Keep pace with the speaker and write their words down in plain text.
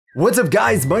What's up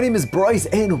guys, my name is Bryce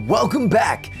and welcome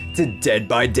back to Dead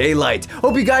by Daylight.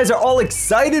 Hope you guys are all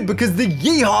excited because the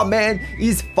Yeehaw Man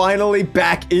is finally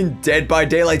back in Dead by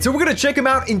Daylight. So we're gonna check him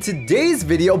out in today's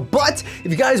video, but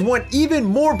if you guys want even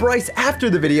more Bryce after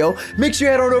the video, make sure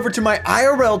you head on over to my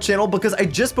IRL channel because I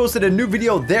just posted a new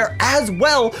video there as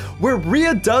well where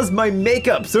Rhea does my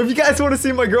makeup. So if you guys want to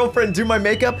see my girlfriend do my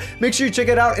makeup, make sure you check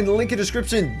it out in the link in the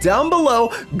description down below.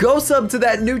 Go sub to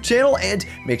that new channel and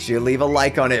make sure you leave a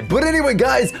like on it. But anyway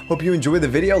guys, hope you enjoy the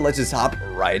video. Let's just hop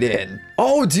right in.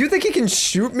 Oh, do you think he can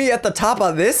shoot me at the top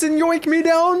of this and yoink me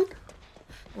down?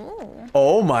 Ooh.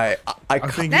 Oh my, I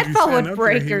think that fall would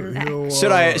break your neck.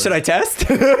 Should I test?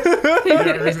 Yeah,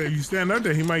 if you stand up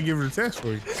there, he might give it a test for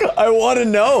you. I want to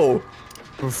know.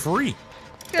 For free.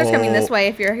 It's coming this way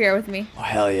if you're here with me. Oh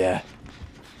hell yeah.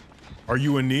 Are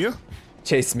you a Nia?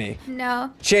 Chase me.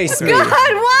 No. Chase me. God,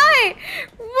 why?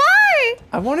 Why?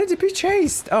 I wanted to be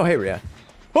chased. Oh hey Rhea.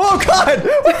 Oh God!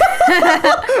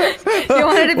 You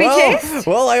wanted to be chased?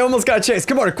 Well, I almost got chased.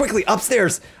 Come on, quickly,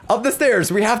 upstairs, up the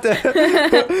stairs. We have to,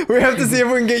 we have to see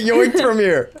if we can get yoinked from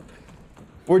here.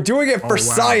 We're doing it for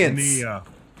science. Nia.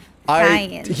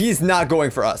 Science. He's not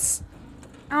going for us.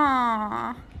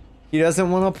 Aww. He doesn't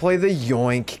want to play the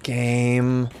yoink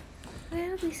game.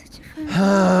 That'll be such a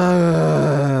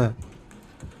fun.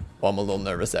 Well, I'm a little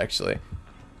nervous actually.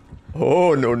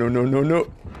 Oh no no no no no!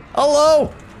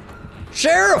 Hello.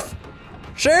 Sheriff!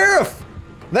 Sheriff!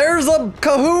 There's a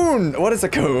cahoon! What is a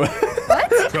cahoon? What?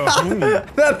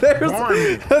 Cahoon.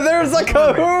 there's a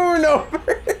cahoon over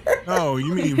here! No,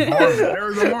 you mean varmint.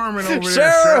 There's a varmint over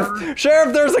Sheriff! there,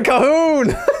 Sheriff, there's a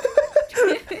cahoon!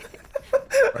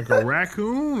 Like a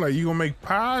raccoon? Like you gonna make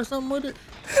pie or something with it?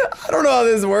 I don't know how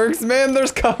this works, man.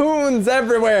 There's cahoons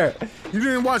everywhere. You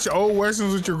didn't watch old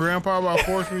westerns with your grandpa about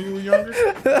force when you were younger?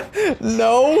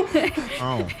 No.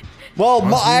 Oh. Well,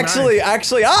 actually,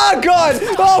 oh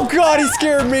God, he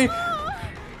scared me.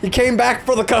 He came back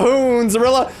for the cahoons,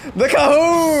 Rilla. The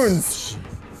cahoons.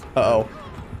 Uh-oh.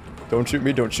 Don't shoot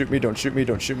me, don't shoot me, don't shoot me,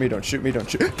 don't shoot me, don't shoot me, don't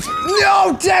shoot.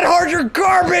 No, Dead Hard, you're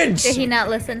garbage. Did he not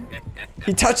listen?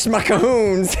 He touched my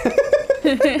cahoons.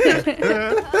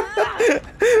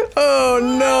 Oh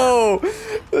no,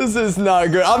 this is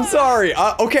not good. I'm sorry.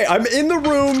 Okay, I'm in the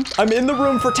room. I'm in the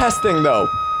room for testing though.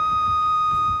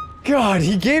 God,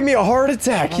 he gave me a heart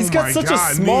attack. He's got such a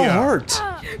small heart.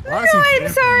 No, I'm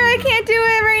sorry. I can't do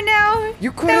it right now.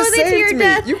 You could have saved me.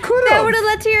 You could That have. would have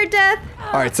led to your death.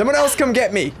 All right, someone else come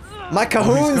get me. My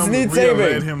cahoons need Rhea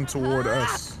led saving. him toward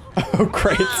us. Oh,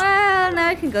 great. Well, now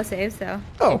I can go save, so.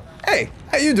 Oh, hey,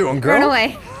 how you doing, girl? Run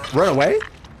away. Run away?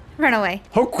 Run away.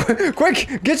 Oh,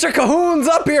 quick, get your cahoons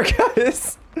up here,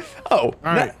 guys. Oh,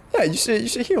 right. Yeah, you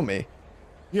should heal me.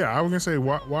 Yeah, I was gonna say,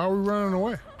 why are we running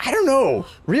away? I don't know.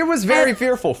 Rhea was very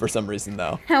fearful for some reason,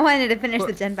 though. I wanted to finish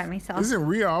the gen by myself. Isn't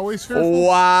Rhea always fearful?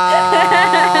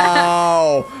 Wow.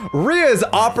 Rhea's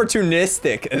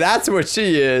opportunistic. That's what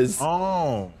she is.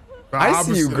 Oh. I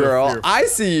see you, girl. I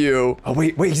see you. Oh,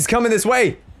 wait, he's coming this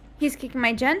way. He's kicking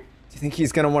my gen? Do you think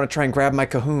he's gonna want to try and grab my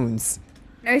cahoons?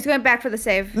 No, he's going back for the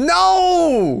save.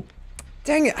 No!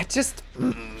 Dang it,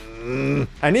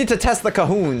 I need to test the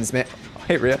cahoons, man. Oh,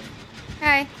 hey, Rhea.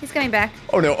 Hi, he's coming back.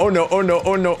 Oh no, oh no, oh no,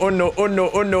 oh no, oh no, oh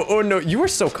no, oh no, oh no. You were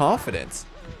so confident.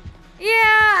 Yeah,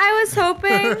 I was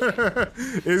hoping.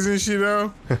 Isn't she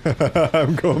though?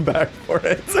 I'm going back for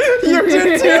it. You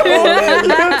did too.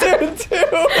 You did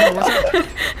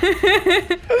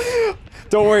too.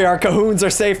 Don't worry, our cahoons are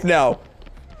safe now.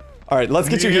 All right, let's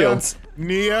get you healed.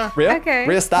 Nia. Rhea? Okay.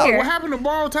 Rhea, stop. Here. What happened to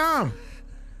borrowed time?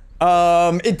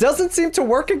 It doesn't seem to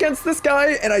work against this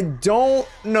guy, and I don't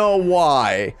know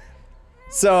why.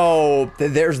 So,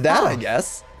 there's that, I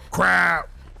guess. Crap.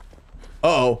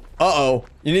 Uh-oh.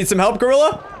 You need some help,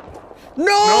 Gorilla? No!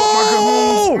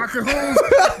 No, my cahoons.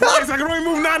 Bryce, I can only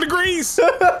move 9 degrees.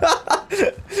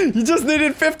 You just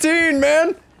needed 15,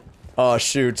 man. Oh,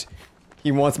 shoot.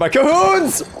 He wants my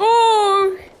cahoons!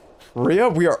 Oh! Rhea,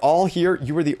 we are all here.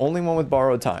 You were the only one with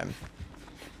borrowed time.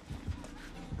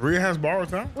 Rhea has borrowed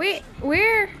time? Wait,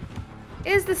 where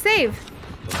is the save?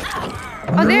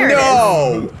 Oh, there it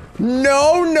is.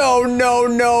 No,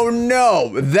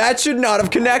 that should not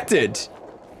have connected.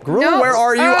 Gorilla, No. where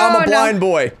are you? Oh, I'm a no. blind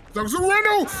boy.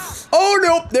 Surrender! Oh,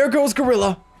 no, there goes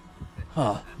Gorilla.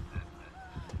 Huh.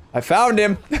 I found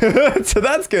him. So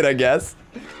that's good, I guess.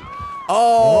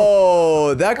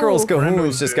 Oh, that girl's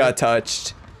cahoons just got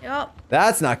touched. Yup.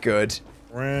 That's not good.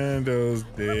 Rando's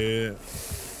dead.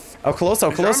 How close,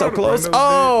 how close, how close?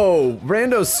 Oh,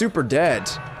 Rando's super dead.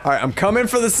 All right, I'm coming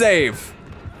for the save.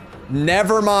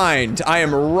 Never mind. I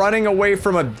am running away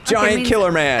from a giant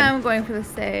killer man. I'm going for the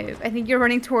save. I think you're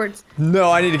running towards.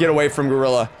 No, I need to get away from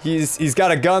Gorilla. He's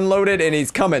got a gun loaded and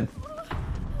he's coming.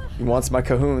 He wants my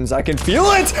cahoons. I can feel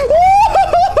it.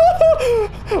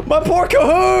 My poor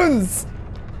cahoons.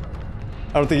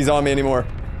 I don't think he's on me anymore.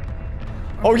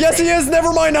 Oh, yes, he is.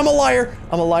 Never mind. I'm a liar.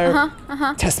 I'm a liar.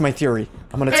 Test my theory.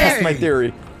 I'm gonna test my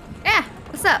theory. Yeah.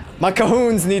 What's up? My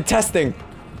cahoons need testing.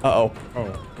 Uh-oh.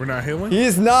 Oh, we're not healing?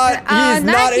 He's not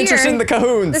not interested in the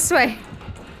cahoons. This way.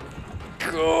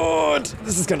 Good.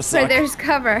 This is gonna suck. Right, there's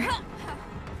cover.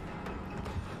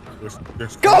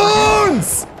 There's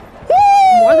Cahoons!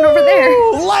 More than over there.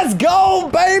 Let's go,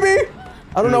 baby!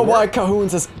 I don't know why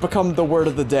cahoons has become the word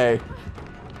of the day.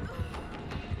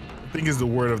 I think it's the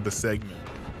word of the segment.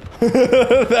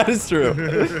 That is true.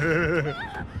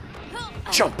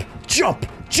 Jump, jump,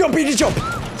 jumpy to jump.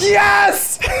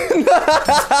 Yes!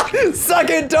 Suck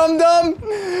it, dum-dum.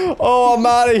 Oh, I'm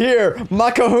out of here.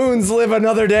 My cahoons live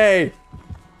another day.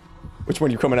 Which one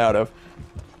are you coming out of?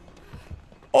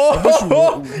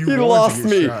 Oh, he lost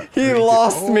me. He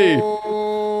lost me.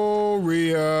 Oh,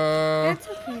 Rhea. It's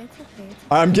okay. It's okay.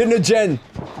 I'm getting a gen.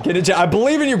 I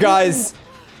believe in you guys.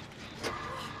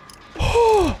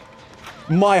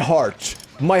 My heart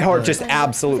just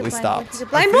absolutely stopped. He's a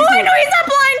blind boy. No, he's not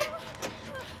blind.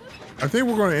 I think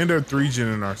we're going to end up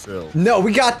 3-genning ourselves. No,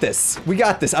 we got this. We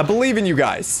got this. I believe in you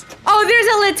guys. Oh, there's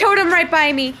a lit totem right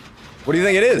by me. What do you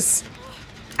think it is?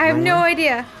 I have no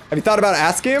idea. Have you thought about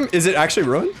asking him? Is it actually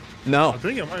Ruin? No. I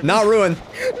think it might Not Ruin.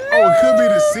 Oh, it could be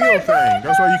the seal thing.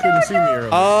 That's why you couldn't see me earlier.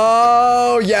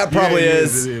 Oh, yeah, it probably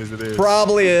is. It is. It is.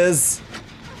 Probably is.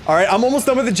 All right, I'm almost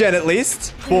done with the gen at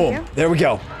least. Boom. There we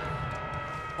go.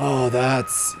 Oh,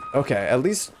 that's... Okay, at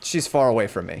least she's far away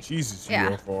from me. Jesus, you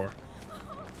Yeah. are far.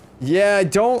 Yeah, I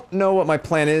don't know what my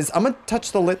plan is. I'm gonna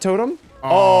touch the lit totem.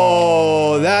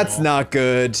 Oh, that's not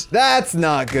good. That's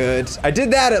not good. I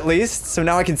did that at least, so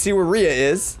now I can see where Rhea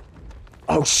is.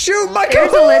 Oh shoot, my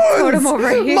cahoons! There's a lit totem over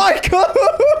here. My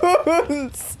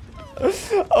cahoons!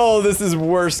 Oh, this is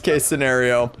worst case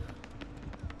scenario.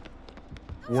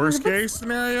 Worst case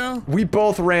scenario? We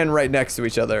both ran right next to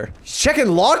each other. He's checking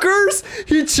lockers?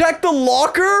 He checked the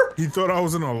locker? He thought I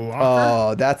was in a locker?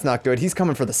 Oh, that's not good. He's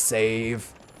coming for the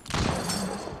save.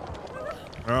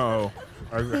 Uh-oh.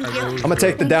 I'm gonna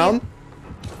take the down.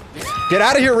 Get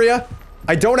out of here, Rhea.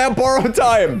 I don't have borrowed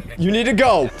time. You need to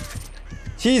go.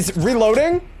 He's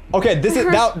reloading. Okay, this is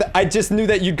now. I just knew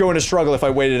that you'd go into struggle if I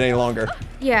waited any longer.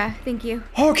 Yeah, thank you.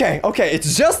 Okay,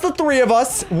 it's just the three of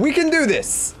us. We can do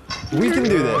this. We can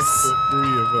do this. The 3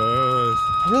 of us.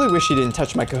 I really wish he didn't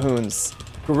touch my cahoons.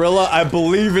 Gorilla, I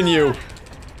believe in you.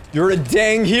 You're a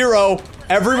dang hero.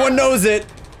 Everyone knows it.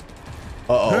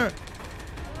 Uh-oh.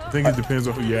 I think it depends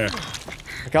on who you ask.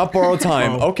 I got borrowed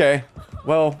time. Okay.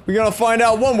 Well, we're gonna find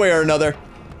out one way or another.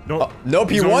 Nope. Nope,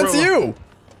 he He's wants Gorilla. you.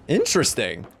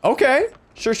 Interesting. Okay.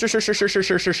 Sure. I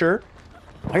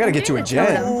gotta get to a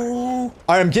gen. Ooh.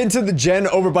 Alright, I'm getting to the gen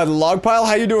over by the log pile.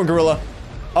 How you doing, Gorilla?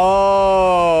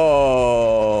 Oh.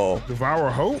 Devour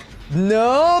Hope?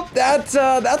 Nope, that's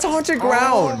haunted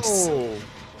grounds. Oh.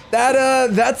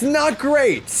 That's not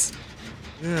great.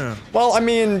 Yeah. Well, I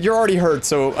mean, you're already hurt,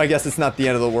 so I guess it's not the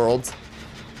end of the world.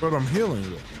 But I'm healing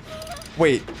you.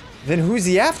 Wait, then who's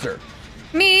he after?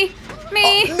 Me.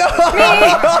 No!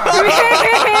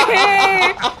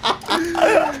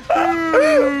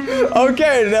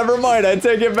 Okay, never mind. I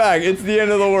take it back. It's the end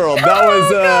of the world. That was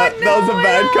that was a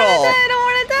bad call. I don't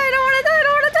wanna die.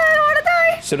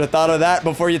 Should have thought of that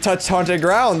before you touched haunted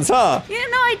grounds, huh? Yeah,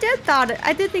 no, I did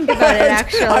think about it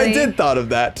actually. I did thought of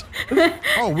that.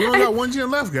 Oh, we only got 1 gen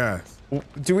left, guys.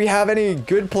 Do we have any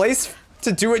good place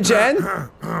to do it, Jen?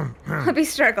 Let me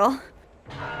struggle.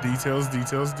 Details.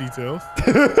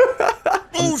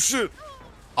 Oh, shit.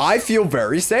 I feel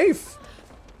very safe.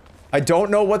 I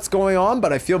don't know what's going on,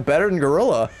 but I feel better than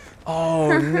Gorilla.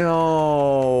 Oh,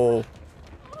 no.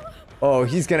 Oh,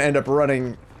 he's gonna end up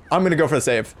running. I'm gonna go for the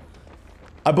save.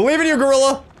 I believe in you,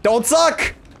 Gorilla. Don't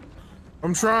suck.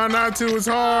 I'm trying not to. It's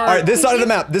hard. All right, this side of the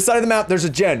map. This side of the map, there's a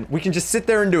gen. We can just sit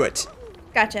there and do it.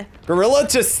 Gotcha. Gorilla,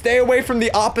 just stay away from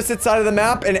the opposite side of the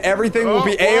map and everything will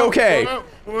be A-okay.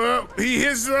 Well, he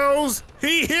hits those.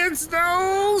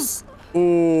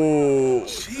 Ooh.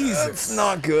 Jesus. That's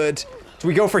not good. Do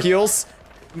we go for heals?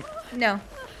 No.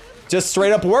 Just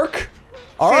straight up work?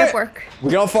 All Straight right. up work.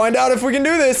 We're gonna find out if we can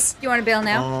do this. You want to bail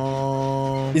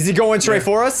now? Is he going straight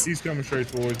for us? He's coming straight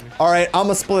towards you. All right, I'm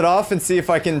gonna split off and see if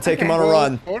I can take him on a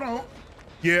run. Hold on.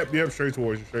 Yep, straight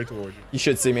towards you. You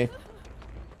should see me.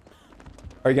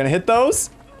 Are you gonna hit those?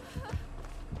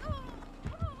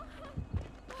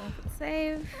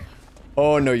 Save.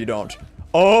 Oh, no, you don't.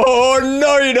 Oh,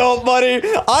 no you don't, buddy.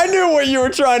 I knew what you were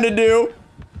trying to do.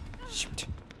 Shoot.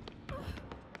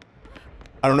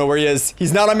 I don't know where he is.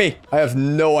 He's not on me. I have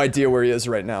no idea where he is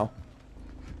right now.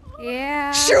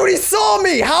 Yeah. Shoot, he saw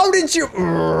me. How did you?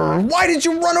 Why did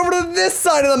you run over to this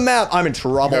side of the map? I'm in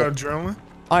trouble. You got adrenaline?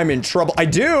 I'm in trouble. I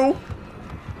do.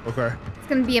 Okay. It's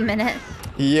gonna be a minute.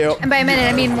 Yep. And by a minute,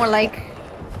 I mean more like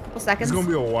a couple seconds. It's gonna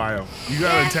be a while. You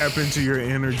gotta tap into your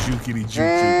inner jukity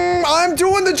juke. I'm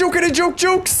doing the jukity juke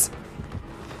jukes.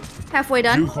 Halfway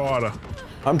done. Juke harder.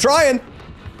 I'm trying.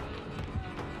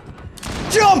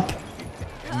 Jump.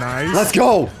 Nice. Let's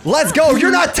go. Let's go.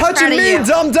 You're not touching Proud of me, you.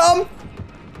 dum dum.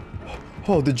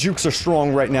 Oh, the jukes are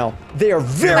strong right now. They are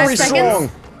very 5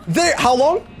 seconds. strong. How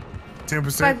long?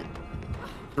 10%.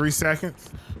 3 seconds.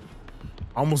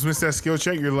 Almost missed that skill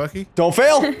check. You're lucky. Don't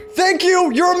fail. Thank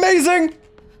you. You're amazing.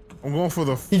 I'm going for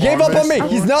the. He gave up on me.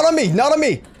 He's not on me. Not on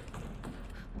me.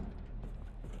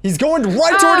 He's going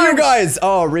right toward you guys.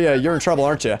 Oh, Rhea, you're in trouble,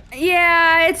 aren't you?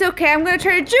 Yeah, it's okay. I'm gonna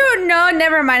try to do. No,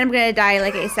 never mind. I'm gonna die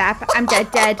like ASAP. I'm dead.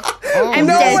 Oh, I'm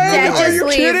no dead. way. Dead. Are Just you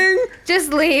leave. kidding?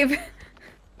 Just leave.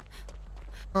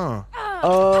 Huh.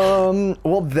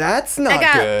 Well, that's not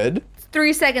got- good.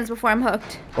 3 seconds before I'm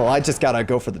hooked. Well, I just gotta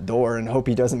go for the door and hope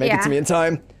he doesn't make it Yeah. to me in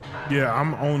time. Yeah,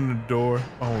 I'm on the door.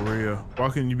 Oh, Rhea. Why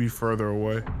couldn't you be further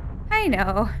away? I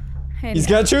know. He's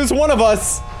gonna choose one of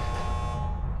us.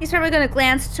 He's probably gonna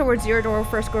glance towards your door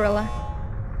first, Gorilla.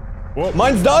 Well,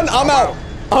 Mine's done. I'm out.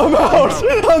 I'm out.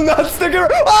 I'm not sticking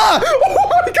around. Ah!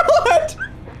 Oh my god!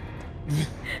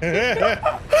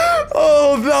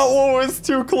 Oh, that one was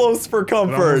too close for it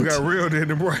almost comfort. got real,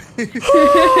 didn't it, Bryce?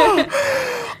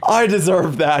 I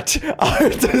deserve that. I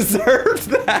deserve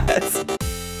that.